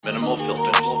Minimal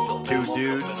filters. Two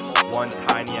dudes, one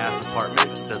tiny ass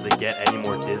apartment. Does it get any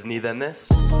more Disney than this?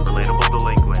 Relatable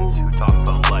delinquents who talk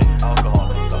about life,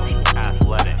 alcohol consumption,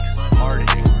 athletics,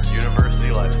 partying, university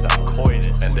lifestyle,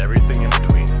 coitus, and everything in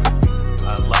between.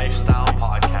 A lifestyle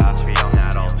podcast for young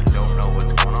adults who don't know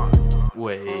what's going on.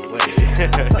 Wait.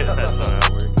 That's not how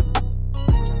it works.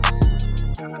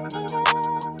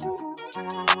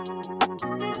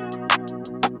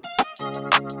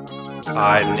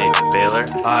 I'm Nathan Baylor.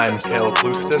 I'm Caleb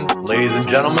Ploufton. Ladies and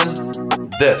gentlemen,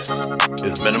 this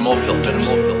is Minimal Filters.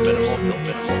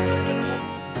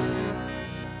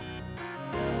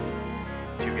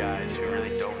 Two guys who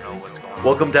really don't know what's going on.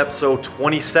 Welcome to episode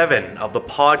 27 of the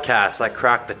podcast that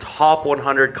cracked the top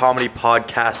 100 comedy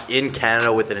podcasts in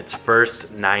Canada within its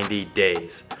first 90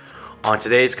 days. On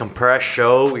today's compressed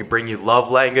show, we bring you Love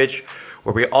Language,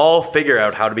 where we all figure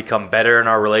out how to become better in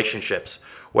our relationships.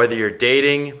 Whether you're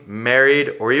dating,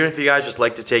 married, or even if you guys just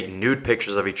like to take nude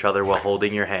pictures of each other while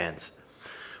holding your hands.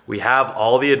 We have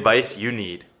all the advice you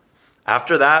need.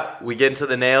 After that, we get into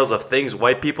the nails of things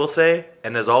white people say,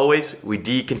 and as always, we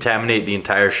decontaminate the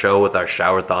entire show with our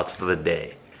shower thoughts of the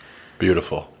day.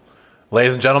 Beautiful.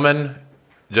 Ladies and gentlemen,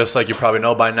 just like you probably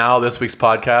know by now, this week's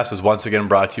podcast is once again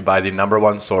brought to you by the number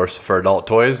one source for adult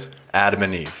toys, Adam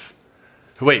and Eve.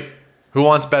 Wait, who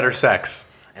wants better sex?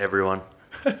 Everyone.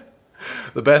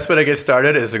 The best way to get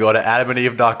started is to go to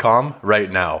adamandeve.com right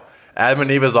now. Adam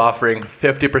and Eve is offering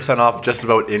 50% off just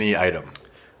about any item.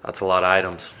 That's a lot of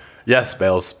items. Yes,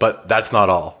 Bales, but that's not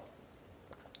all.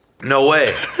 No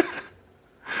way.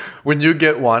 When you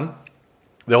get one,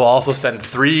 they will also send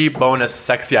 3 bonus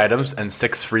sexy items and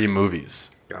 6 free movies.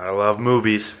 Gotta love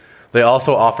movies. They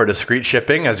also offer discreet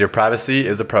shipping as your privacy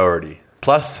is a priority.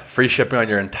 Plus, free shipping on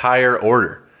your entire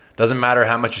order. Doesn't matter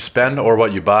how much you spend or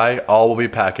what you buy, all will be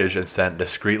packaged and sent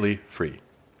discreetly for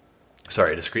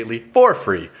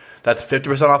free. That's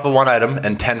 50% off of one item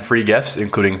and 10 free gifts,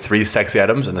 including 3 sexy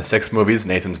items and the 6 movies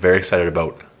Nathan's very excited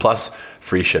about, plus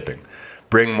free shipping.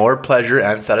 Bring more pleasure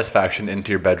and satisfaction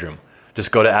into your bedroom.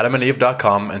 Just go to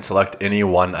adamandeve.com and select any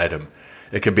one item.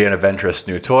 It could be an adventurous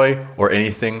new toy or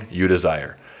anything you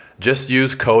desire. Just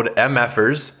use code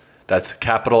MFers. That's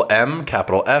capital M,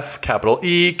 capital F, capital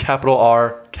E, capital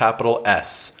R, capital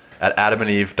S at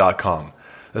adamandeve.com.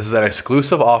 This is an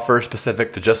exclusive offer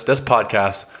specific to just this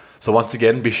podcast. So once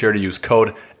again, be sure to use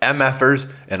code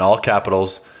MFers in all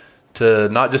capitals to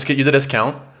not just get you the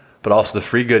discount, but also the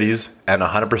free goodies and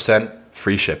 100%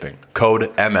 free shipping.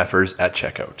 Code MFers at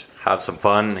checkout. Have some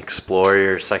fun, explore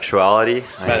your sexuality.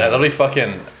 Man,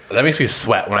 that makes me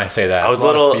sweat when I say that. I was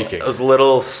a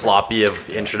little sloppy of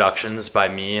introductions by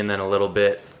me, and then a little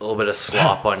bit of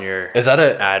slop on your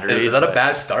ad read. Is that a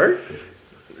bad start?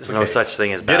 There's no such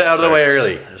thing as bad starts. Get out of the way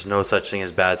early. There's no such thing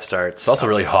as bad starts. It's also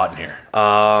really hot in here.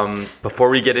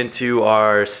 Before we get into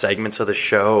our segments of the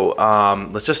show,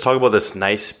 let's just talk about this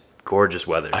nice, gorgeous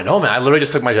weather. I know, man. I literally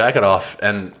just took my jacket off,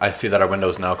 and I see that our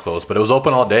window's now closed, but it was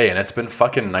open all day, and it's been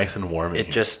fucking nice and warm in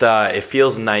here. Just, it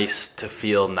feels nice to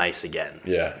feel nice again.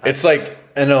 Yeah. It's like,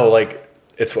 I know, like,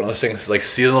 it's one of those things, like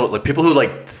seasonal, like people who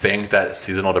like think that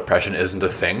seasonal depression isn't a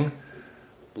thing,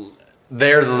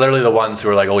 they're literally the ones who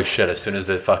are like, holy shit, as soon as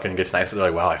it fucking gets nicer,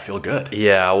 they're like, wow, I feel good.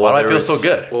 Yeah. Well, why do I feel so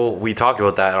good? Well, we talked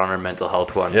about that on our mental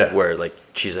health one, where like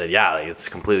she said, yeah, like it's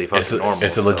completely fucking normal.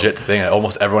 It's a legit thing.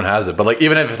 Almost everyone has it. But like,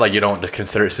 even if it's like you don't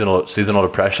consider it seasonal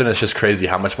depression, it's just crazy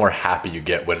how much more happy you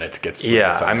get when it gets.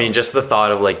 Yeah, I mean, just the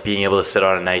thought of like being able to sit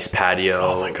on a nice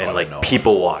patio and like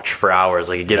people watch for hours,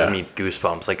 like it gives me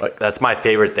goosebumps. Like that's my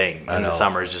favorite thing in the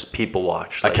summer is just people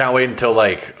watch. Like, I can't wait until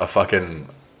like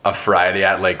a Friday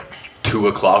at like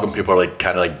 2:00 when people are like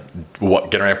kind of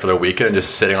like getting ready for their weekend and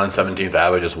just sitting on 17th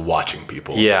Avenue just watching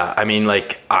people. Yeah, I mean,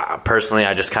 like personally,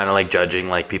 I just kind of like judging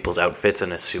like people's outfits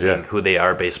and assuming who they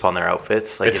are based upon their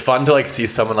outfits. Like it's fun to like see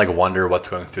someone like wonder what's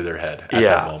going through their head at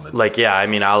that moment. Like I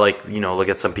mean, I'll like look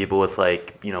at some people with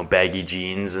like baggy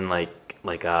jeans and like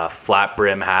a flat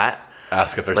brim hat.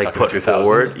 Ask if they're like stuck put in the 2000s.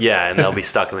 Forward, and they'll be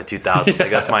stuck in the 2000s.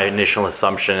 Like that's my initial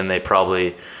assumption, and they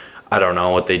probably. I don't know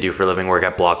what they do for a living, work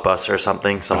at Blockbuster or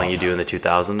something you do in the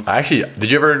 2000s. Actually,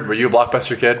 were you a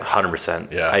Blockbuster kid?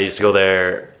 100%. Yeah. I used to go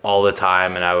there all the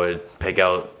time, and I would pick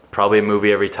out probably a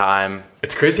movie every time.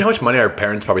 It's crazy how much money our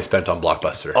parents probably spent on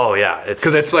Blockbuster. Oh, yeah.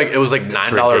 Because it was like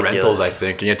 $9 rentals, I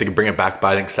think, and you had to bring it back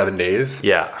by, I think, 7 days.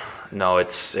 Yeah. No, it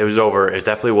was over. It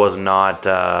definitely was not.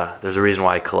 There's a reason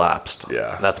why it collapsed.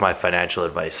 Yeah. That's my financial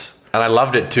advice. And I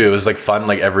loved it too. It was like fun,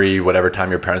 like whatever time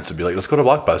your parents would be like, let's go to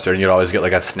Blockbuster. And you'd always get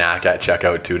like a snack at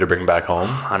checkout too to bring back home.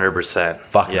 100%.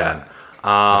 Fuck, man.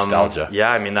 Nostalgia.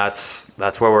 Yeah, I mean, that's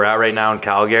where we're at right now in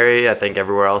Calgary. I think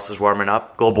everywhere else is warming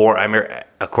up.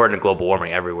 according to global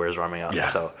warming, everywhere is warming up. Yeah.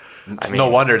 So, no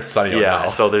wonder it's sunny out now.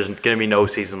 So there's going to be no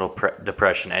seasonal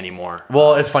depression anymore.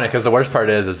 Well, it's funny because the worst part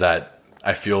is that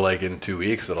I feel like in 2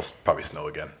 weeks it'll probably snow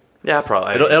again. Yeah,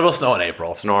 probably. It'll snow in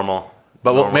April. It's normal.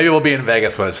 But maybe we'll be in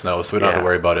Vegas when it snows, so we don't have to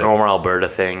worry about it. Normal Alberta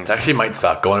things. It actually might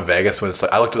suck going to Vegas when it's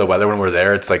like, I looked at the weather when we're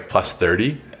there, it's like plus 30.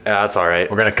 Yeah, that's all right.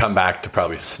 We're going to come back to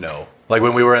probably snow. Like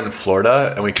when we were in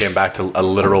Florida and we came back to a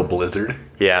literal blizzard.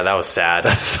 Yeah, that was sad.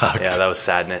 That sucked. Yeah, that was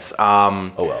sadness.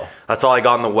 Oh, well. That's all I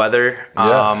got on the weather.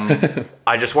 Yeah.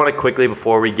 I just want to quickly,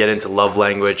 before we get into love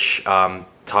language,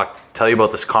 tell you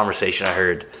about this conversation I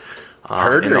heard.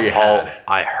 Heard or you had?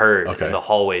 I heard in the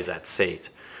hallways at SAIT.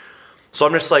 So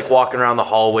I'm just like walking around the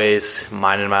hallways,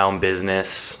 minding my own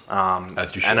business.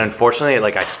 As you should. And unfortunately,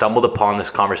 like I stumbled upon this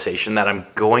conversation that I'm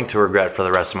going to regret for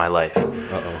the rest of my life.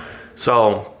 Uh-oh.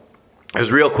 So it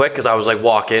was real quick because I was like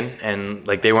walking and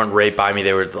like they weren't right by me.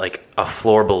 They were like a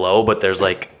floor below, but there's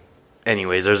like,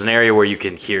 anyways, there's an area where you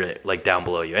can hear it like down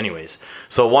below you. Anyways,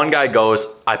 so one guy goes,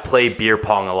 I play beer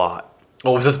pong a lot.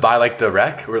 Oh, was this by like the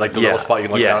rec or like the little spot you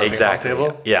can look down at the ping pong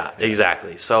table? Yeah,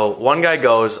 exactly. So one guy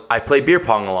goes, I play beer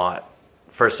pong a lot.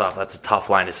 First off, that's a tough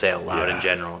line to say out loud in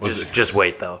general. Just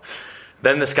wait though.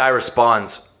 Then this guy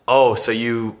responds, oh, so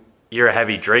you're a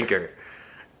heavy drinker.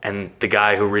 And the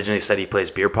guy who originally said he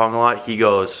plays beer pong a lot, he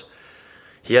goes,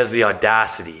 he has the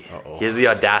audacity. Uh-oh. He has the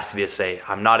audacity to say,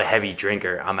 I'm not a heavy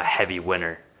drinker, I'm a heavy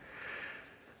winner.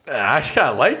 I actually kind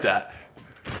of like that.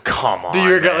 Come on. Do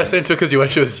you regret listening to it because you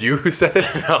wish it was you who said it?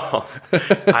 No.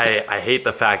 I hate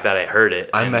the fact that I heard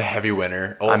it. I'm a heavy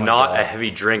winner. Oh, I'm not a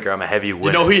heavy drinker. I'm a heavy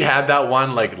winner. You know, he had that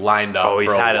one like lined up. Oh,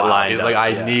 he's had it lined up. He's like,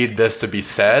 I need this to be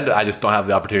said. I just don't have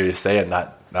the opportunity to say it. And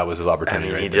that was his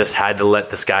opportunity. He just had to let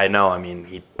this guy know. I mean,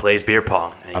 he plays beer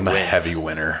pong. And I'm a heavy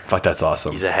winner. Fuck, that's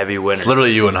awesome. He's a heavy winner. It's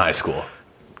literally you in high school.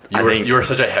 You were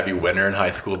such a heavy winner in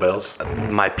high school, Bills.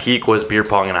 My peak was beer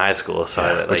pong in high school,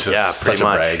 so pretty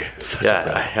much.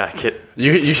 I get.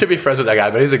 You should be friends with that guy,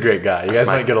 but he's a great guy. You guys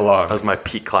might get along. That was my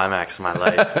peak climax of my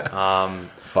life.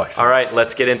 All right,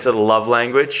 let's get into the love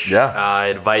language. Yeah.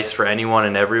 Advice for anyone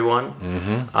and everyone.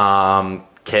 Mm-hmm.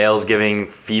 Kale's giving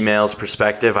females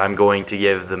perspective. I'm going to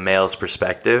give the males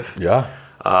perspective. Yeah.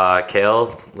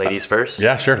 Kale, ladies first.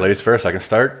 Yeah, sure. Ladies first. I can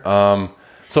start.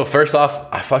 So first off,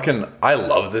 I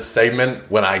love this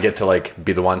segment when I get to like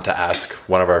be the one to ask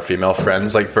one of our female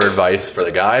friends like for advice for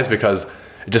the guys, because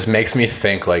it just makes me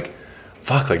think like,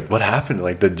 fuck, like what happened?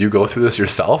 Like, did you go through this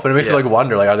yourself? And it makes you like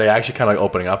wonder, like, are they actually kind of like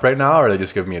opening up right now, or are they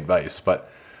just giving me advice? But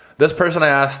this person I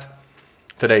asked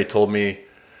today told me,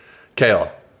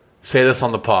 Kale, say this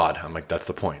on the pod. I'm like, that's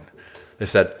the point. They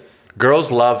said,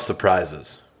 girls love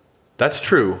surprises. That's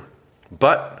true,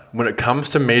 but when it comes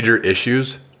to major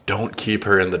issues, don't keep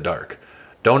her in the dark.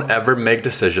 Don't ever make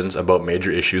decisions about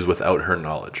major issues without her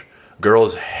knowledge.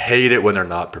 Girls hate it when they're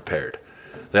not prepared.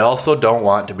 They also don't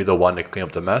want to be the one to clean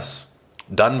up the mess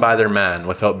done by their man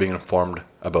without being informed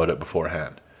about it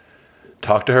beforehand.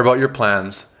 Talk to her about your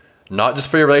plans, not just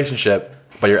for your relationship,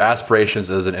 but your aspirations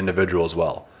as an individual as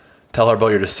well. Tell her about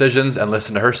your decisions and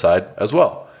listen to her side as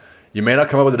well. You may not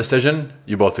come up with a decision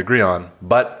you both agree on,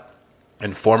 but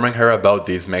informing her about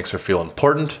these makes her feel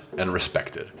important and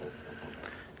respected.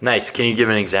 Nice. Can you give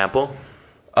an example?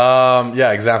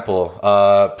 Example.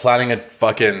 Planning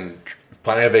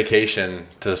a vacation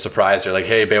to surprise her. Like,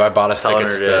 hey, babe, I bought us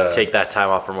tickets to take that time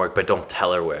off from work, but don't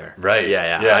tell her where. Right.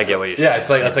 Yeah. I get what you're saying. Yeah,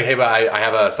 it's like, hey, but I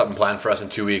have something planned for us in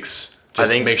 2 weeks. Just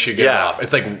make sure you get it off.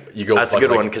 It's like you go. That's a good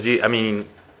one because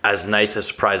as nice as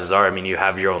surprises are, you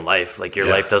have your own life. Like your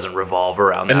life doesn't revolve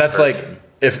around that. And that's person.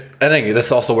 like I think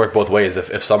this also works both ways.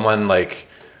 If someone like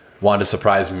wanted to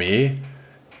surprise me,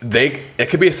 it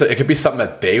could be something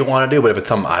that they want to do, but if it's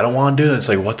something I don't want to do, then it's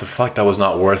like, what the fuck? That was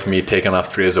not worth me taking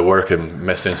off 3 days of work and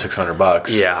missing $600.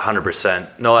 Yeah,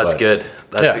 100%. No, that's good.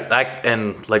 That,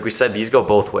 and like we said, these go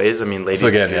both ways. Ladies,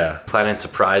 if you're planning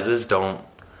surprises, don't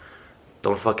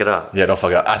fuck it up. Yeah, don't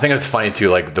fuck it up. I think it's funny too.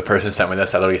 Like the person sent me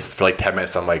this, I literally for like 10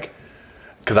 minutes, I'm like,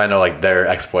 because I know like their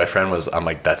ex-boyfriend was, I'm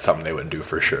like, that's something they would do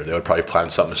for sure. They would probably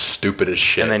plan something stupid as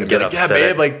shit and then get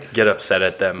upset. Get upset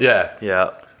at them.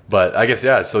 Yeah. But I guess,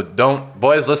 so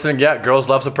boys listening, girls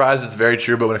love surprises. It's very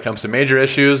true. But when it comes to major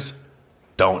issues,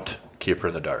 don't keep her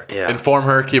in the dark. Yeah. Inform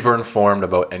her, keep her informed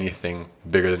about anything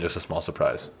bigger than just a small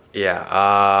surprise. Yeah.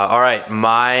 All right.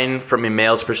 Mine from a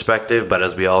male's perspective, but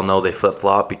as we all know, they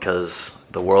flip-flop because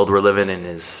the world we're living in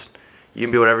is you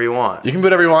can be whatever you want. You can be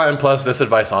whatever you want. And plus, this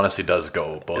advice honestly does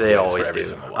go both ways. They always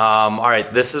do. All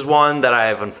right. This is one that I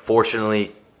have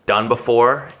unfortunately done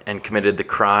before and committed the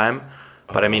crime.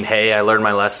 But hey, I learned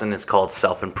my lesson. It's called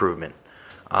self-improvement.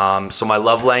 So my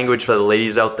love language for the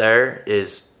ladies out there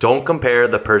is don't compare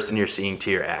the person you're seeing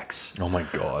to your ex. Oh my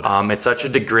God. It's such a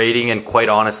degrading and quite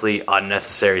honestly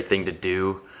unnecessary thing to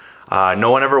do.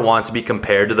 No one ever wants to be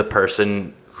compared to the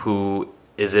person who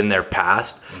is in their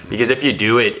past, because if you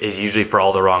do, it is usually for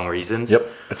all the wrong reasons. Yep.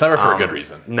 It's never for a good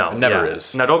reason. No. It never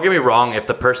is. Now, don't get me wrong. If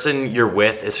the person you're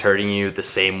with is hurting you the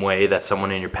same way that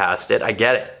someone in your past did, I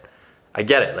get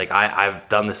it. Like, I've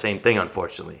done the same thing,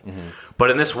 unfortunately. But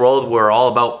in this world, we're all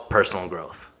about personal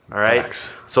growth. All right? Facts.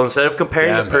 So instead of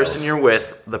comparing the person you're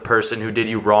with, the person who did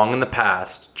you wrong in the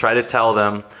past, try to tell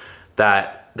them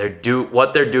that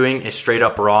what they're doing is straight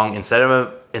up wrong, instead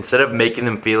of making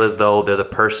them feel as though they're the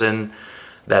person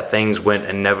that things went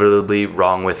inevitably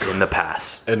wrong with in the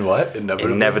past. And what?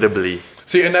 Inevitably.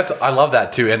 See, and I love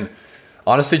that too. And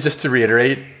honestly, just to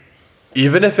reiterate,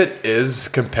 even if it is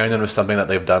comparing them to something that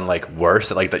they've done like worse,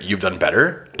 that you've done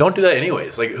better, don't do that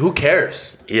anyways. Like, who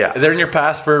cares? Yeah. They're in your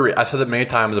past I've said that many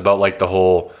times about like the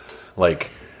whole like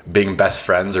being best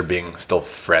friends or being still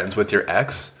friends with your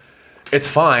ex. It's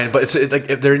fine, but it's like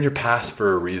if they're in your past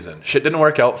for a reason. Shit didn't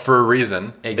work out for a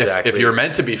reason. Exactly. If you were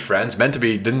meant to be friends,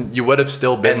 then you would have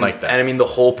still been like that. And I mean, the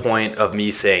whole point of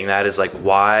me saying that is like,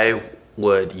 why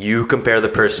would you compare the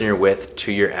person you're with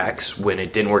to your ex when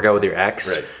it didn't work out with your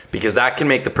ex? Right. Because that can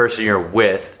make the person you're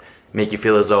with make you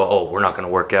feel as though, oh, we're not going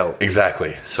to work out.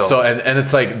 Exactly. So and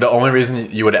it's like the only reason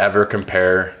you would ever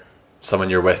compare someone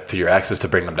you're with to your ex is to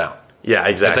bring them down. Yeah,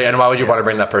 exactly. It's like, and why would you want to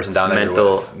bring that person down?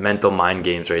 Mental mind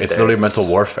games, right? It's there. literally mental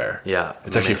warfare. Yeah,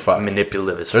 it's actually fun.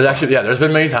 Manipulative as fuck. There's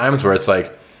been many times where it's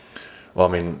like, well,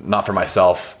 I mean, not for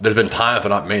myself. There's been times, but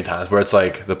not many times, where it's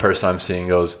like the person I'm seeing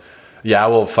goes, yeah,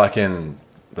 well, fucking,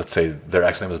 let's say their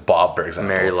ex name is Bob, for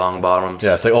example. Mary Longbottoms.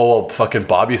 Yeah, it's like, oh, well, fucking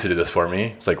Bob used to do this for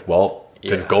me. It's like, well,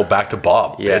 then go back to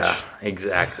Bob, yeah, bitch.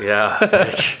 Exactly. Yeah,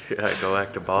 bitch. Yeah, go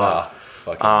back to Bob.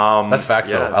 That's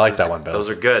facts, though. I like that one, Bill.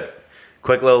 Those are good.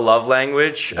 Quick little love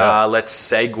language. Yeah. Let's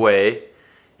segue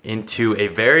into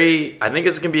I think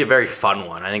it's going to be a very fun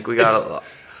one. I think we got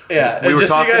yeah, we were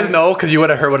just talking, so you guys know, because you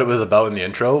would have heard what it was about in the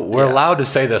intro, we're allowed to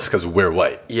say this because we're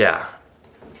white. Yeah.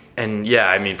 And yeah,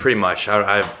 I mean, pretty much.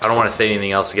 I don't want to say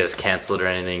anything else to get us canceled or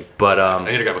anything, but I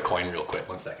need to grab a coin real quick.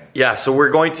 1 second. Yeah, so we're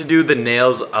going to do the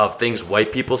nails of things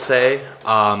white people say.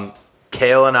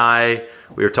 Kale and I,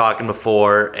 we were talking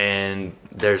before, and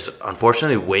there's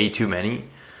unfortunately way too many.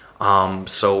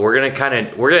 So we're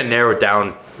gonna narrow it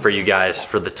down for you guys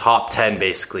for the top 10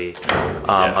 basically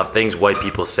of things white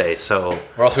people say. So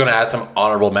we're also gonna add some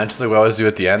honorable mentions like we always do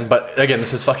at the end. But again,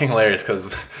 this is fucking hilarious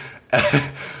because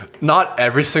not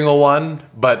every single one,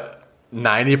 but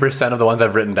 90% of the ones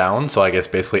I've written down. So I guess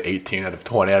basically 18 out of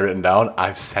 20 I've written down.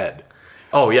 I've said.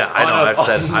 Oh yeah, I know. I've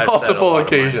said multiple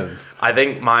occasions. I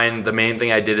think the main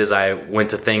thing I did is I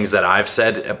went to things that I've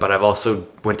said, but I've also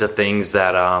went to things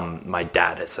that my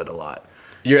dad has said a lot.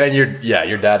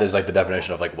 Your dad is like the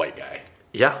definition of like white guy.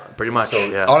 Yeah, pretty much. So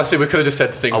yeah. Honestly, we could have just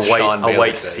said things a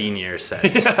white senior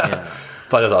says. Yeah.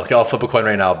 But okay, I'll flip a coin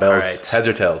right now. Bells, right. Heads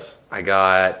or tails? I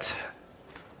got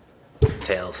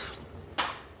tails.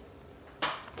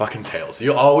 Fucking tails.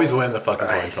 You always win the fucking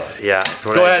coin toss. Yeah. That's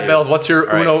what Go ahead, Bells. What's your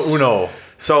uno?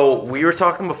 So we were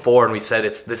talking before, and we said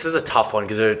this is a tough one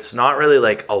because it's not really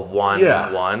like a one.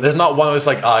 There's not one that's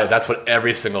like, that's what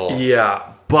every single.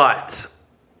 Yeah, but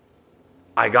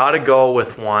I gotta go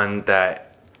with one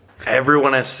that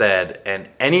everyone has said, and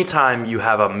anytime you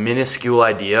have a minuscule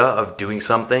idea of doing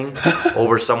something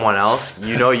over someone else,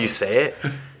 you say it.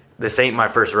 This ain't my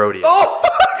first rodeo. Oh,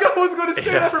 fuck! I was going to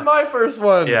say that for my first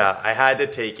one. Yeah, I had to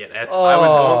take it. I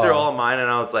was going through all of mine, and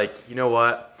I was like, you know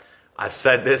what? I've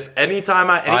said this. Anytime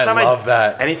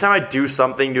I do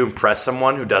something to impress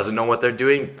someone who doesn't know what they're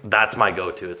doing, that's my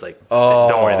go-to. It's like,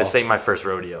 don't worry, this ain't my first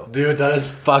rodeo. Dude, that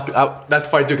is that's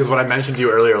funny, too, because when I mentioned to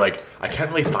you earlier, like, I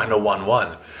can't really find a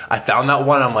 1-1. I found that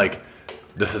one, I'm like,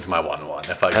 this is my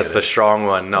 1-1. That's the strong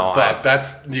one. No,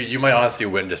 but you might honestly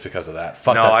win just because of that.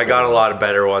 I got a lot of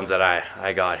better ones that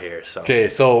I got here. So okay,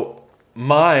 so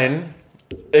mine,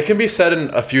 it can be said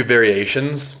in a few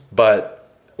variations, but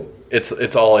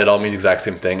it all means the exact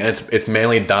same thing, and it's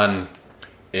mainly done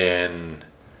in,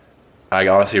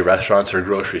 honestly, restaurants or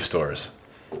grocery stores.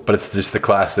 But it's just the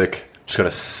classic. Just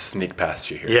gonna sneak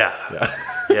past you here. Yeah.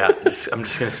 I'm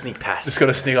just gonna sneak past. Just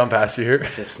gonna sneak on past you here.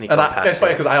 Just gonna sneak on past. It's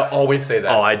funny because I always say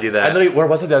that. Oh, I do that. Where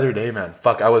was it the other day, man?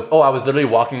 Fuck, I was literally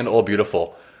walking in Old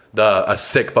Beautiful, a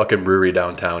sick fucking brewery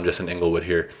downtown, just in Inglewood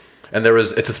here, and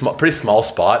it's a pretty small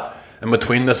spot, and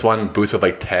between this one booth of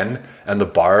like 10 and the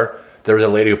bar, there was a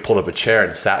lady who pulled up a chair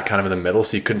and sat kind of in the middle,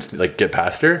 so you couldn't like get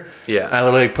past her. Yeah. And I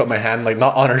literally put my hand like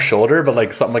not on her shoulder, but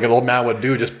like something like an old man would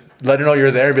do, just let her know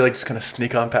you're there and be like, just kind of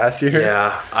sneak on past you.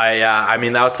 Yeah, I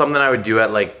mean, that was something I would do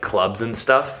at like clubs and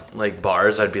stuff, like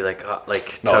bars. I'd be like,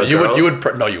 no, you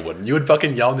would. No, you wouldn't. You would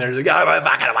fucking yell in there, like,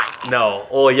 no,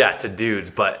 oh yeah, to dudes,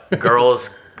 but girls,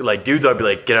 like dudes, I'd be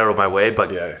like, get out of my way.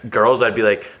 But girls, I'd be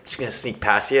like, I'm just gonna sneak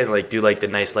past you and like do like the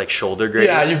nice like shoulder graze.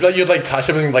 Yeah, you'd like touch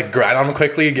them and like grind on them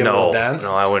quickly, give them a little dance.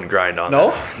 No, I wouldn't grind on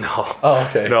them. No. Oh,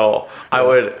 okay. No, I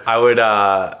would.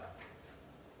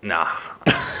 Nah,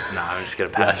 I'm just gonna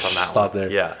pass on that. Stop one.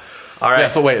 there. Yeah. All right. Yeah.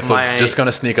 So wait. So just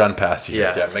gonna sneak on past you.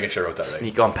 Yeah. Making sure I wrote that right.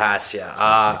 Sneak on past. Yeah.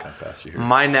 Sneak on past you here.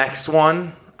 My next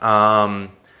one.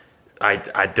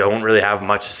 I don't really have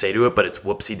much to say to it, but it's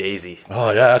whoopsie daisy. Oh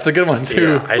yeah, that's a good one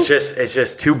too. Yeah, it's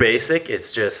just too basic.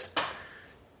 It's just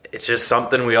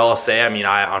something we all say. I mean,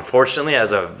 I unfortunately,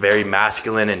 as a very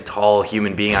masculine and tall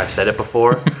human being, I've said it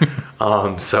before.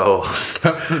 So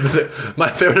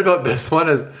my favorite about this one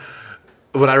is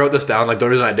when I wrote this down. Like the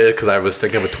reason I did it because I was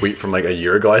thinking of a tweet from like a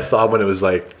year ago I saw when it was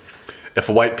like, if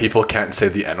white people can't say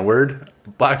the N-word,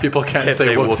 black people can't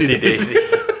say whoopsie daisy.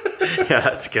 Yeah,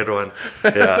 that's a good one.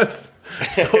 Yeah.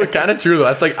 So kind of true though.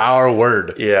 That's like our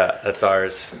word. Yeah, that's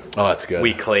ours. Oh, that's good.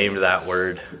 We claimed that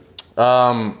word.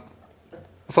 So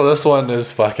this one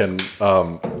is fucking.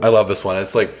 I love this one.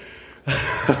 It's like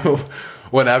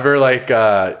whenever like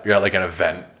you're at like an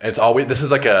event, it's always this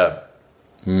is like a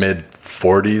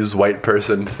mid-40s white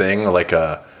person thing, like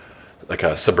a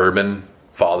suburban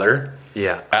father.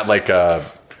 Yeah. At like a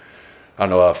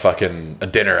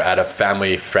dinner at a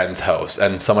family friend's house,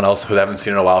 and someone else who they haven't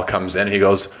seen in a while comes in. He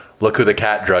goes, "Look who the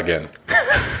cat drug in."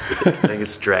 I think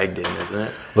it's dragged in, isn't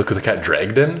it? Look who the cat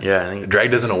dragged in? Yeah, I think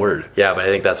dragged isn't a word. Yeah, but I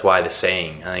think that's why the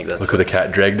saying. I think that's look who the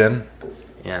cat dragged in.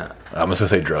 Yeah. I'm just gonna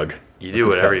say drug. You do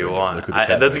whatever you want.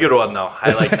 That's a good one though.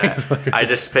 I like that. I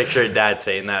just pictured Dad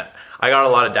saying that. I got a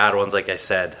lot of dad ones, like I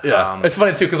said. Yeah, it's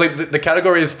funny too because like the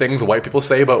category is things white people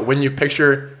say, but when you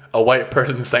picture a white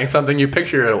person saying something, you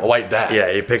picture a white dad. Yeah,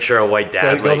 you picture a white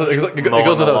dad so it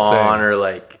goes without saying. Or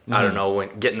like I don't know,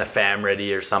 getting the fam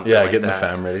ready or something. Yeah, like getting that. the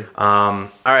fam ready. All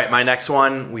right, my next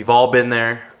one. We've all been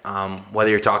there.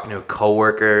 Whether you're talking to a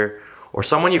coworker or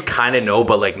someone you kind of know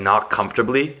but like not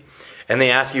comfortably, and they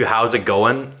ask you how's it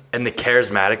going, and the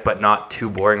charismatic but not too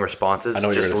boring responses,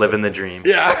 just living the dream.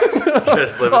 Yeah.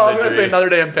 Just living the dream. I'm going to say another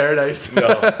day in paradise.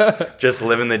 No, just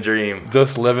living the dream.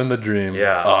 Just living the dream.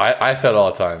 Yeah. Oh, I say it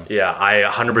all the time. Yeah, I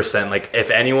 100%. Like,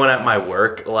 if anyone at my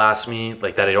work will ask me,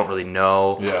 like, that I don't really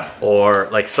know. Yeah. Or,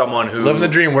 like, someone who... Living the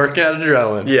dream, working at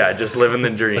adrenaline. Yeah, just living the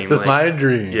dream. That's my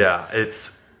dream. Yeah,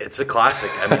 it's a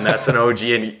classic. I mean, that's an OG,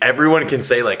 and everyone can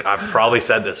say, like, I've probably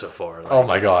said this before. Like, oh,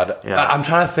 my God. Yeah. I'm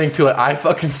trying to think, too. Like, I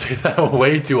fucking say that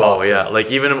way too often. Oh, yeah.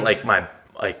 Like, even, like,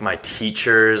 my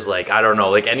teachers, like, I don't know.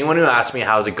 Like, anyone who asks me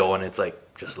how's it going, it's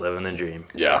like, just living the dream.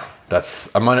 Yeah.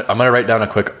 I'm gonna write down a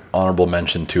quick honorable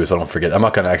mention, too, so I don't forget. I'm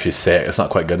not going to actually say it. It's not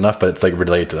quite good enough, but it's, like,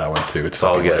 related to that one, too. It's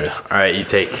all good. Hilarious. All right, you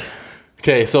take...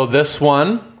 Okay, so this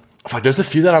one... Fuck, there's a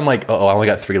few that I'm like, I only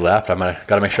got 3 left. I'm got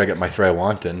to make sure I get my 3 I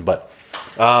want in, but...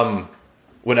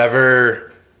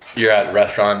 Whenever you're at a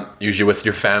restaurant, usually with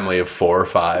your family of 4 or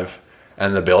 5,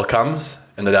 and the bill comes,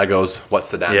 and the dad goes,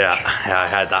 "What's the damage?" Yeah, I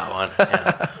had that one.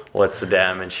 Yeah. What's the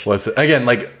damage? Again,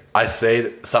 like I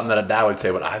say something that a dad would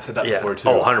say, but I've said that before too.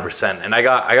 Oh, 100%. And I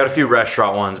got a few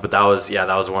restaurant ones, but that was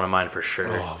one of mine for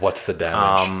sure. Oh, what's the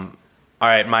damage? All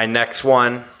right, my next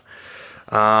one.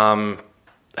 Fuck.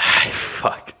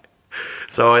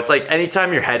 So it's like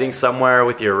anytime you're heading somewhere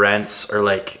with your rents or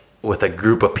like with a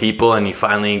group of people and you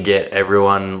finally get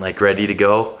everyone like ready to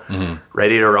go,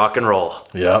 ready to rock and roll.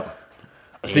 Yep.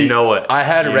 See, you know it. I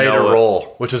had ready to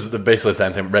roll, which is basically the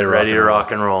same thing. Ready to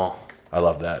rock and roll. I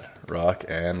love that. Rock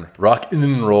and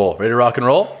roll. Ready to rock and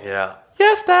roll? Yeah.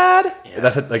 Yes, Dad. Yeah.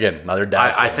 That's it, again, another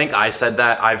dad. I think I said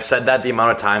that. I've said that the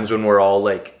amount of times when we're all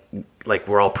like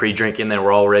we're all pre-drinking, then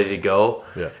we're all ready to go,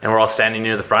 and we're all standing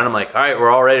near the front. I'm like, all right,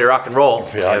 we're all ready to rock and roll.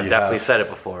 Yeah, I've definitely said it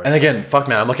before. And again, fuck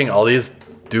man, I'm looking at all these.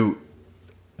 Do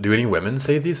any women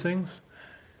say these things?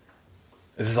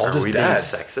 This is all just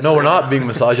dads. No, we're not being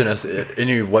misogynist in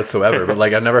any whatsoever. But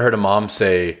like, I've never heard a mom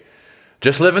say,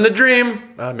 "Just living the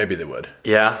dream." Maybe they would.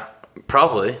 Yeah,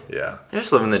 probably. Yeah,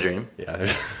 just living the dream. Yeah,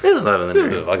 just living the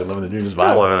dream. Fucking living the dream is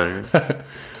vibe. Living the dream.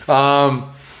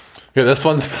 Yeah, this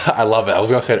one's. I love it. I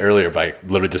was gonna say it earlier, but I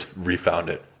literally just refound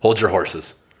it. Hold your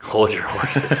horses. Hold your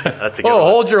horses. That's a good one.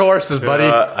 Hold your horses, buddy.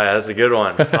 That's a good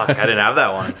one. Fuck, I didn't have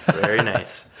that one. Very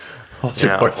nice. Hold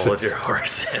your horses. Hold your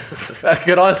horses.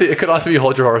 It could honestly be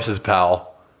hold your horses,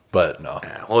 pal. But no.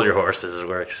 Yeah, hold your horses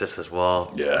works just as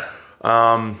well. Yeah.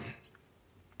 All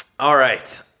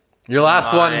right. Your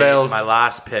last one, Bales. My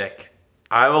last pick.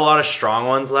 I have a lot of strong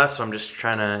ones left, so I'm just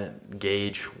trying to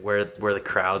gauge where the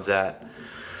crowd's at.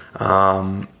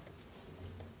 The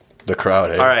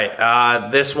crowd, eh? All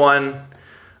right. This one,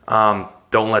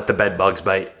 don't let the bed bugs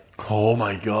bite. Oh,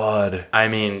 my God. I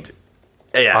mean,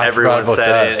 yeah, I everyone forgot said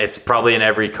about that. it. It's probably in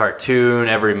every cartoon,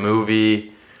 every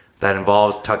movie that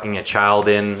involves tucking a child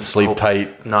in. Sleep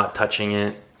tight. Not touching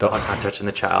it. Not touching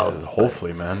the child.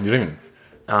 Hopefully, man. You don't even...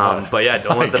 But yeah,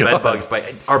 don't let the bed bugs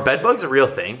bite. Are bed bugs a real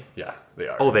thing? Yeah, they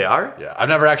are. Oh, they are? Yeah. I've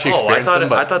never actually experienced them,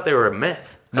 but... I thought they were a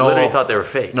myth. No. I literally thought they were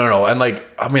fake. No. And, like,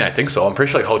 I mean, I think so. I'm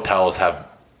pretty sure, like, hotels have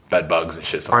bed bugs and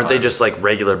shit sometimes. Aren't they just, like,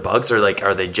 regular bugs? Or, like,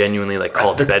 are they genuinely, like,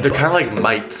 called bed bugs? They're kind of like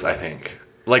mites, I think.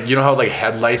 Like, you know how, like,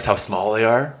 head lice, how small they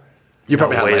are? You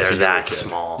probably had lice they're when you were a that kid.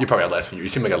 small. You probably had lice when you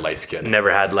seem like a lice kid.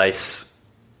 Never had lice.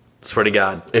 Swear to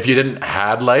God. If you didn't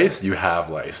had lice, you have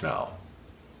lice now.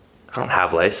 I don't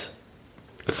have lice.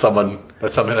 That's someone who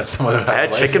has I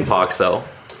had lice. chicken pox, though.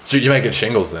 So you might get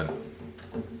shingles then.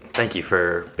 Thank you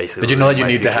for basically... Did you know that you my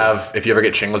need to future. have, if you ever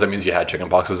get shingles, that means you had chicken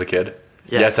pox as a kid?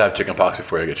 Yes. You have to have chicken pox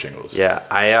before you get shingles. Yeah,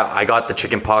 I got the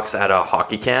chicken pox at a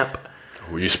hockey camp.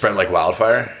 Were you spread like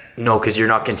wildfire? No, because you're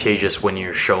not contagious when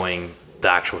you're showing the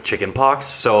actual chicken pox.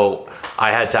 So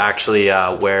I had to actually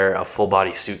wear a full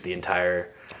body suit the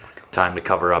entire time to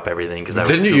cover up everything. Because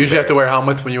Didn't you usually have to wear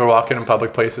helmets when you were walking in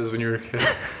public places when you were a kid?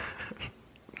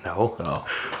 No. No.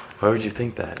 Why would you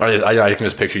think that? I can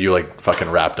just picture you like fucking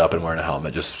wrapped up and wearing a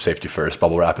helmet, just safety first,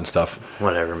 bubble wrap and stuff.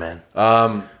 Whatever, man.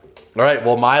 All right,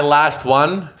 well, my last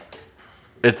one,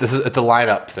 it's a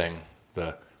lineup thing.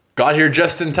 Got here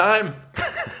just in time.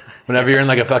 Whenever you're in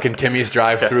like a fucking Timmy's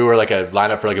drive-through or like a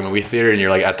lineup for like a movie theater and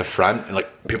you're like at the front and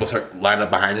like people start lining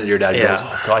up behind you, your dad goes,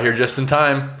 oh, got here just in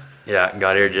time. Yeah,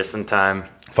 got here just in time.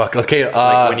 Fuck, okay.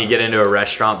 Like when you get into a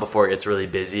restaurant before it gets really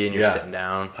busy and you're sitting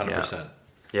down. 100%.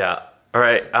 Yeah. All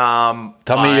right.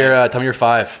 Tell me your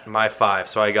 5. My 5.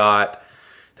 So I got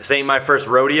This Ain't My First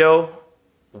Rodeo,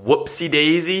 Whoopsie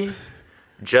Daisy,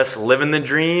 Just Living the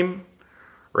Dream,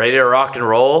 Ready to Rock and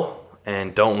Roll,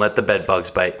 and Don't Let the Bed Bugs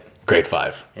Bite. Great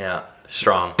 5. Yeah.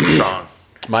 Strong.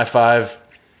 My 5,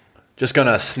 just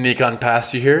gonna sneak on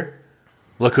past you here.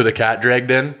 Look who the cat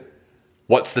dragged in.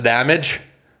 What's the damage?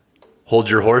 Hold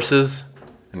your horses.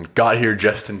 And got here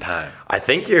just in time. I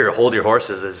think your Hold Your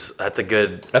Horses that's a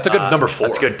good number 4.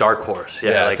 That's a good dark horse.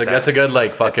 Yeah, like that's a good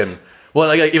like fucking. Well,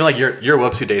 like even like your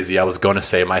Whoopsie Daisy, I was going to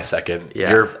say my second.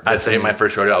 Yeah, I'd say my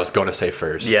first rodeo, I was going to say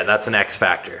first. Yeah, that's an X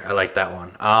factor. I like that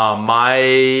one.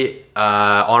 My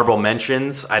honorable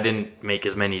mentions, I didn't make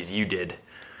as many as you did.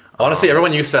 Honestly,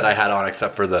 everyone you said I had on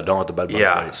except for the Don't Let the Bed Bugs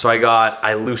Yeah, Bite. so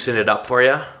I loosen it up for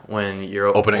you when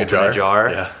you're Opening a jar.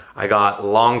 Yeah. I got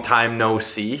Long Time No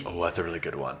See. Oh, that's a really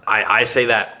good one. I say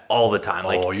that all the time.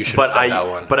 Like, you should have said that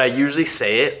one. But I usually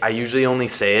say it. I usually only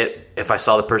say it if I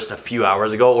saw the person a few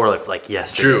hours ago or if like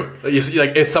yesterday. True.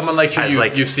 Like it's someone like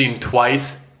you've seen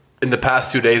twice in the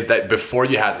past 2 days that before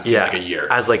you hadn't seen like a year.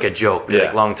 As like a joke. Yeah.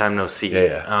 Like Long Time No See.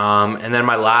 Yeah. And then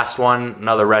my last one,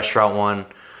 another restaurant one.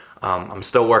 I'm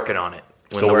still working on it.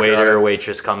 When Still the working waiter on or it?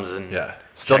 waitress comes and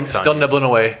checks on Still you. nibbling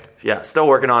away. Yeah, still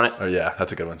working on it. Oh yeah,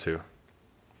 that's a good one too.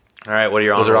 All right, what are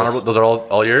your Those honorables? Those are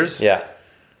all yours? Yeah.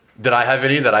 Did I have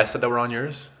any that I said that were on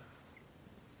yours?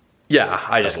 Yeah,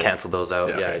 I just canceled those out.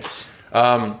 Yeah, Yeah, okay. I just...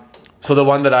 So the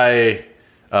one that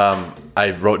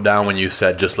I wrote down when you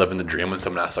said just living the dream when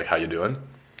someone asks like how you doing.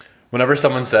 Whenever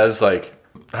someone says like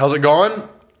how's it going,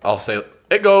 I'll say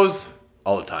it goes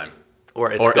all the time.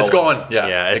 Or It's going. Yeah.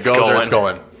 Yeah, It it's goes going. or it's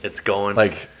going. It's going.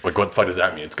 Like what the fuck does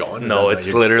that mean? It's going? Is no, that it's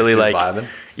like literally you're like vibing?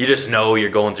 you just know you're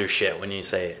going through shit when you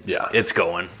say it. It's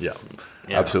going. Yeah.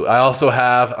 Yeah. Absolutely. I also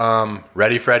have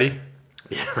Ready Freddy.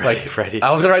 Yeah, right, Like Freddie.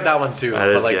 I was gonna write that one too. That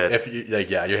is like good. if you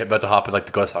you're about to hop in like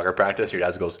to go to soccer practice, your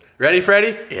dad goes, "Ready,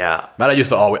 Freddy?" Yeah. My dad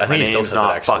used to always. I My think he still name's says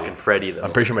not it actually. fucking Freddie though.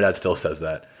 I'm pretty sure my dad still says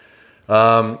that.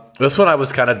 This one I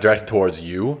was kind of directed towards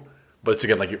you, but it's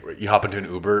again like you hop into an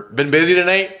Uber. Been busy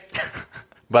tonight,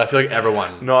 but I feel like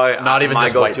everyone. Not even my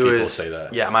just white go-to people is, say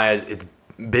that. Yeah, it's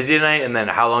busy tonight, and then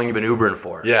how long you been Ubering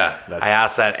for? Yeah, I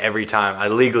ask that every time. I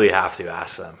legally have to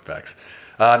ask them. Facts.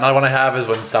 Another one I have is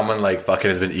when someone like fucking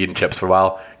has been eating chips for a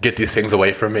while. Get these things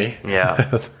away from me.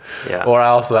 Yeah. Yeah. Or I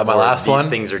also have my last one. These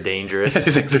things are dangerous.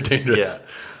 These things are dangerous. Yeah.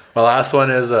 My last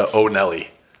one is Oh Nelly.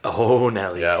 Oh,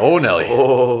 Nelly. Yeah, Oh Nelly.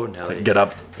 Oh, Nelly. Get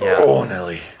up. Yeah. Oh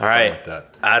Nelly. All right. Like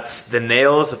that. That's the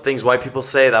nails of things white people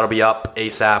say. That'll be up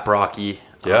ASAP, Rocky.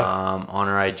 Yeah. On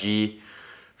our IG.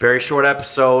 Very short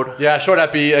episode. Yeah, short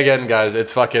epi again, guys.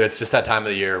 It's just that time of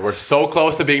the year. We're so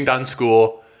close to being done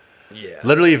school. Yeah.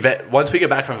 Literally, once we get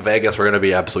back from Vegas, we're gonna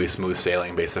be absolutely smooth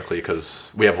sailing, basically,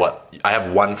 because we have what? I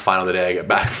have one final the day I get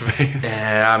back from Vegas.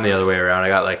 Yeah, I'm the other way around. I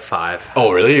got like 5.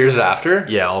 Oh, really? Yours is after?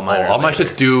 Yeah, all mine. All my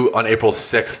shit's due on April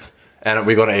 6th, And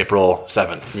we go to April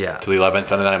 7th Yeah. to the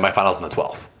 11th, and then my final's on the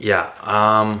 12th.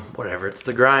 Yeah. Whatever. It's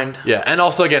the grind. Yeah, and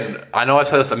also, again, I know I've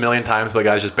said this a million times, but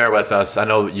guys, just bear with us. I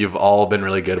know you've all been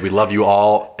really good. We love you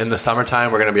all. In the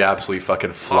summertime, we're going to be absolutely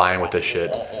fucking flying with this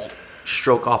shit.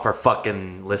 Stroke off our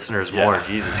fucking listeners more.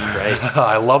 Jesus Christ.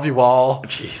 I love you all.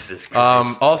 Jesus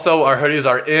Christ. Also, our hoodies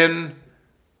are in.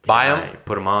 Buy them.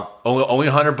 Put them up. Only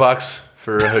 $100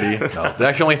 for a hoodie. No, they're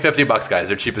actually only $50, guys.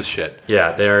 They're cheap as shit.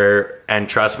 Yeah, and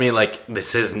trust me, like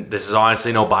this is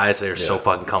honestly no bias. They're so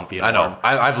fucking comfy. And I know. warm.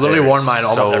 I've literally worn mine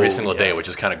almost every single day, yeah. which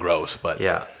is kind of gross. But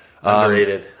Yeah.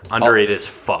 Underrated. Underrated as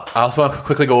fuck. I also want to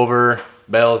quickly go over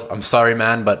Bales. I'm sorry,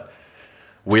 man, but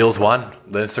Wheels won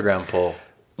the Instagram poll.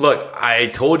 Look, I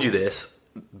told you this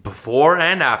before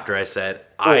and after. I said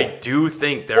I do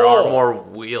think there are more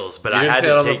wheels, but I had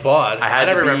to take. I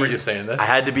never remember you saying this. I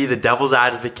had to be the devil's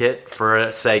advocate for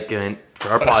a segment for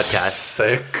our podcast.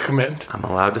 Segment. I'm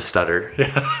allowed to stutter.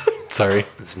 Yeah. Sorry.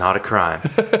 It's not a crime.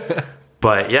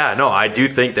 But yeah, no, I do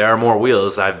think there are more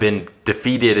wheels. I've been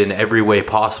defeated in every way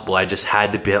possible. I just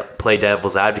had to play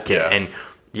devil's advocate. Yeah. And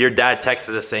your dad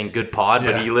texted us saying good pod,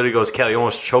 but he literally goes, Kel, you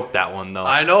almost choked that one though.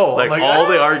 I know. Like all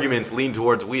the arguments lean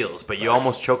towards wheels, but you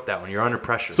almost choked that one. You're under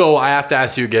pressure. So I have to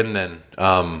ask you again then.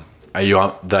 Are you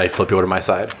on? Did I flip you over to my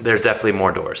side? There's definitely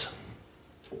more doors.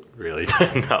 Really?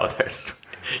 No, there's.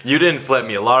 You didn't flip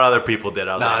me. A lot of other people did.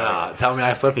 No. Tell me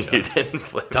I flipped you. You didn't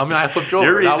flip me. Tell me I flipped you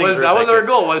over. That was our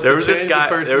goal. There was this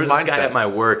guy at my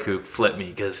work who flipped me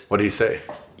because what did he say?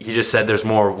 He just said there's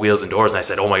more wheels and doors, and I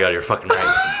said, "Oh my god, you're fucking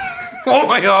right." Oh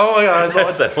my god!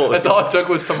 That's all it took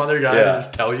was some other guy to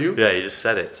just tell you. Yeah, he just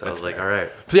said it. So I was like, all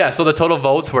right. So the total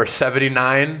votes were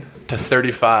 79 to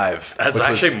 35. That's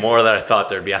actually more than I thought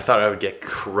there'd be. I thought I would get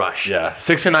crushed. Yeah,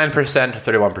 69% to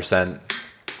 31%.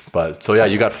 But so yeah,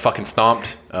 you got fucking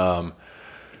stomped.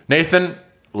 Nathan,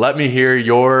 let me hear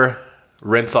your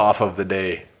rinse off of the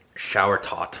day. Shower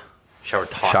thought. You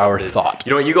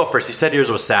know what? You go first. You said yours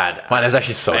was sad. Mine is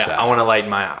actually so sad. I want to lighten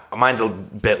mine's a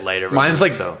bit lighter. Mine's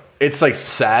like it's like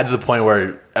sad to the point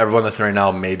where everyone listening right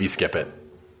now maybe skip it.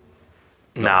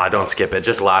 Nah, don't skip it.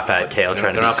 Just laugh at Kale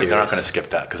trying to be serious. They're not going to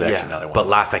skip that because they actually know they want. But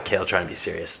laugh at Kale trying to be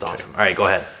serious. It's awesome. All right, go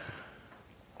ahead.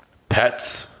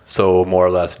 Pets, so more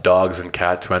or less dogs and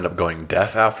cats who end up going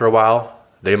deaf after a while,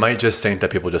 they might just think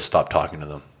that people just stop talking to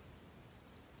them.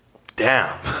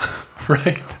 Damn.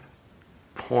 Right?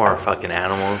 Poor fucking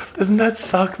animals. Doesn't that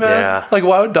suck, man? Yeah. Like,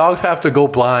 why would dogs have to go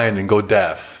blind and go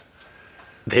deaf?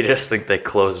 They just think they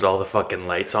closed all the fucking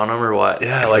lights on them or what?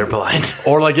 Yeah, if like they're blind.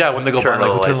 Or like, yeah, when they go blind,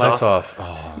 like, turn the lights off.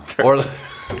 Oh. Or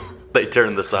they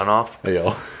turn the sun off.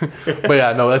 Yo. But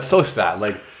yeah, no, that's so sad.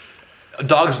 Like,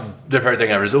 dogs, their favorite thing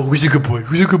ever is, oh, who's a good boy?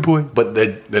 Who's a good boy? But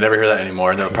they never hear that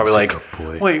anymore. And they're probably like,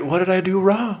 wait, what did I do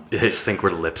wrong? They just think we're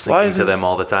lip syncing to them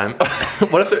all the time.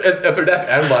 What if they're deaf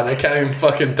and blind? They can't even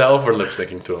fucking tell if we're lip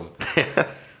syncing to them.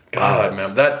 God,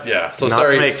 man. So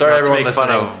sorry everyone listening.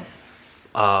 Fun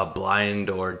of blind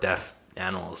or deaf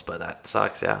animals, but that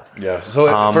sucks. Yeah. Yeah.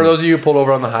 So for those of you who pulled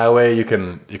over on the highway, you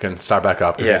can start back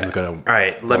up. Yeah. All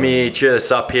right. Let me cheer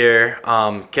this up here.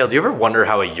 Kale, do you ever wonder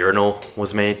how a urinal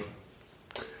was made?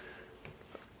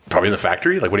 Probably in the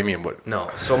factory? Like, what do you mean? What?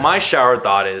 No. So my shower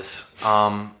thought is,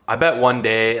 I bet one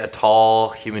day a tall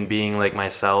human being like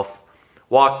myself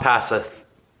walked past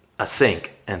a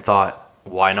sink and thought,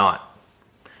 why not?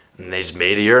 And they just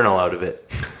made a urinal out of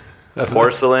it.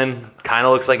 Porcelain, kind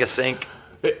of looks like a sink.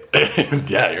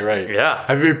 Yeah, you're right. Yeah.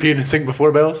 Have you ever peed in a sink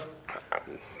before, Bells?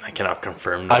 I cannot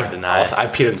confirm nor deny.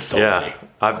 I've peed in so many.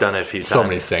 I've done it a few times. So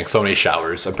many sinks, so many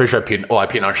showers. I'm pretty sure I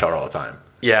pee in our shower all the time.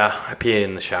 Yeah, I pee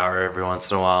in the shower every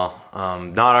once in a while.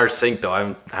 Not our sink, though. I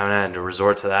haven't had to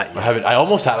resort to that yet. I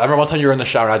almost have. I remember one time you were in the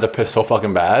shower and I had to piss so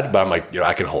fucking bad, but I'm like,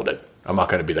 I can hold it. I'm not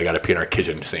going to I got to pee in our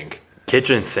kitchen sink.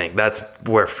 Kitchen sink. That's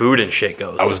where food and shit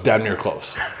goes. I was damn near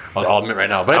close. I'll admit right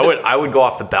now. But I would go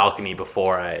off the balcony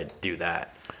before I do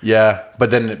that. Yeah,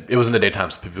 but then it was in the daytime,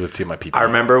 so people would see my pee. I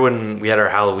remember when we had our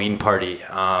Halloween party,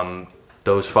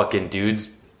 those fucking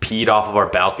dudes peed off of our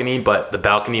balcony, but the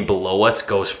balcony below us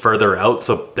goes further out,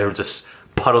 so there were just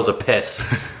puddles of piss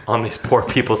on these poor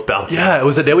people's balcony. Yeah, it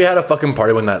was the day we had a fucking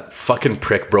party when that fucking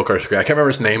prick broke our screen. I can't remember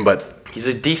his name, but he's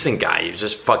a decent guy. He was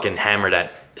just fucking hammered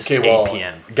at 8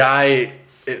 p.m. Guy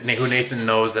who Nathan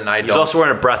knows and I don't. He's also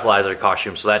wearing a breathalyzer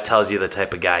costume, so that tells you the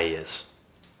type of guy he is.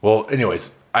 Well,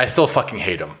 anyways, I still fucking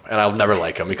hate him, and I'll never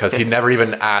like him because he never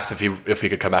even asked if he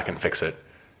could come back and fix it.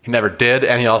 He never did,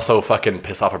 and he also fucking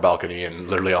pissed off our balcony and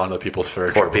literally onto the people's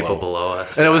furniture. Poor people below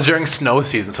us. And it was during snow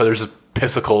season, so there's just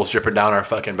pissicles dripping down our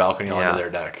fucking balcony onto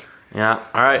their deck. Yeah,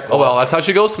 all right. Well, that's how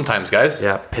she goes sometimes, guys.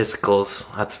 Yeah, pissicles.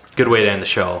 That's a good way to end the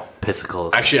show.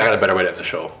 Pissicles. Actually, I got a better way to end the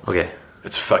show. Okay.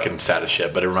 It's fucking sad as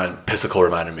shit, but Pissicle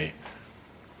reminded me.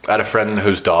 I had a friend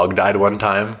whose dog died one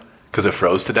time because it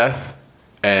froze to death,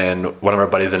 and one of our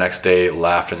buddies the next day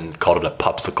laughed and called it a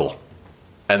popsicle.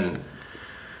 And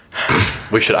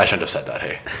I shouldn't have said that,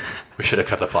 hey. We should have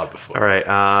cut the pod before. All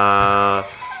right.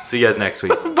 See you guys next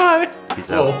week. Bye.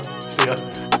 Peace out. See ya.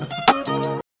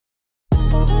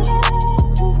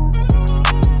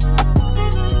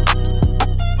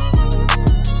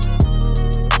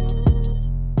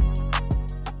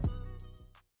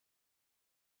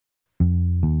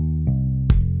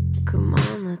 Come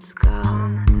on, let's go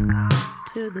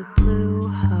to the Blue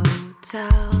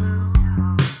Hotel.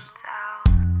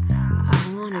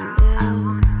 I wanna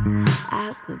live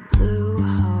at the Blue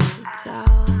Hotel.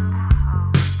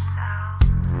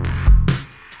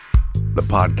 The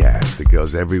podcast that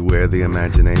goes everywhere the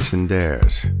imagination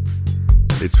dares.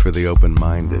 It's for the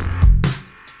open-minded,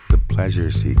 the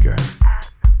pleasure seeker.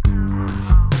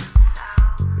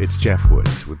 It's Jeff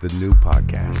Woods with the new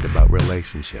podcast about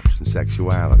relationships and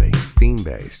sexuality,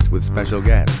 theme-based with special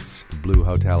guests, the Blue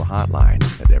Hotel Hotline,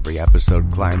 and every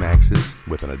episode climaxes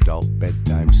with an adult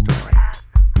bedtime story.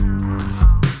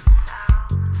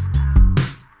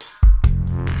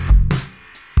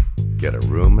 Get a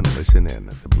room and listen in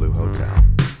at the Blue Hotel.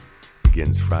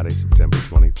 Begins Friday, September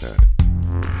 23rd.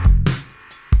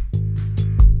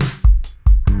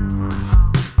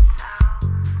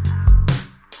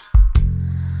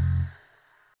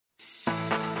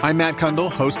 I'm Matt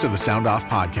Kundle, host of the Sound Off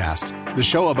Podcast, the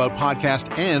show about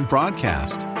podcast and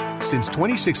broadcast. Since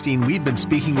 2016, we've been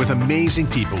speaking with amazing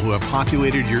people who have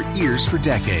populated your ears for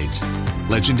decades.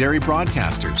 Legendary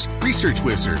broadcasters, research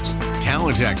wizards,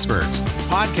 talent experts,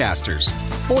 podcasters,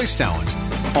 voice talent.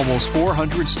 Almost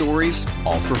 400 stories,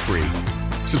 all for free.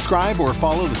 Subscribe or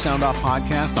follow the Sound Off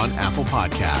Podcast on Apple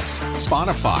Podcasts,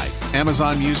 Spotify,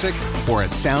 Amazon Music, or at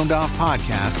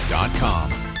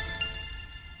soundoffpodcast.com.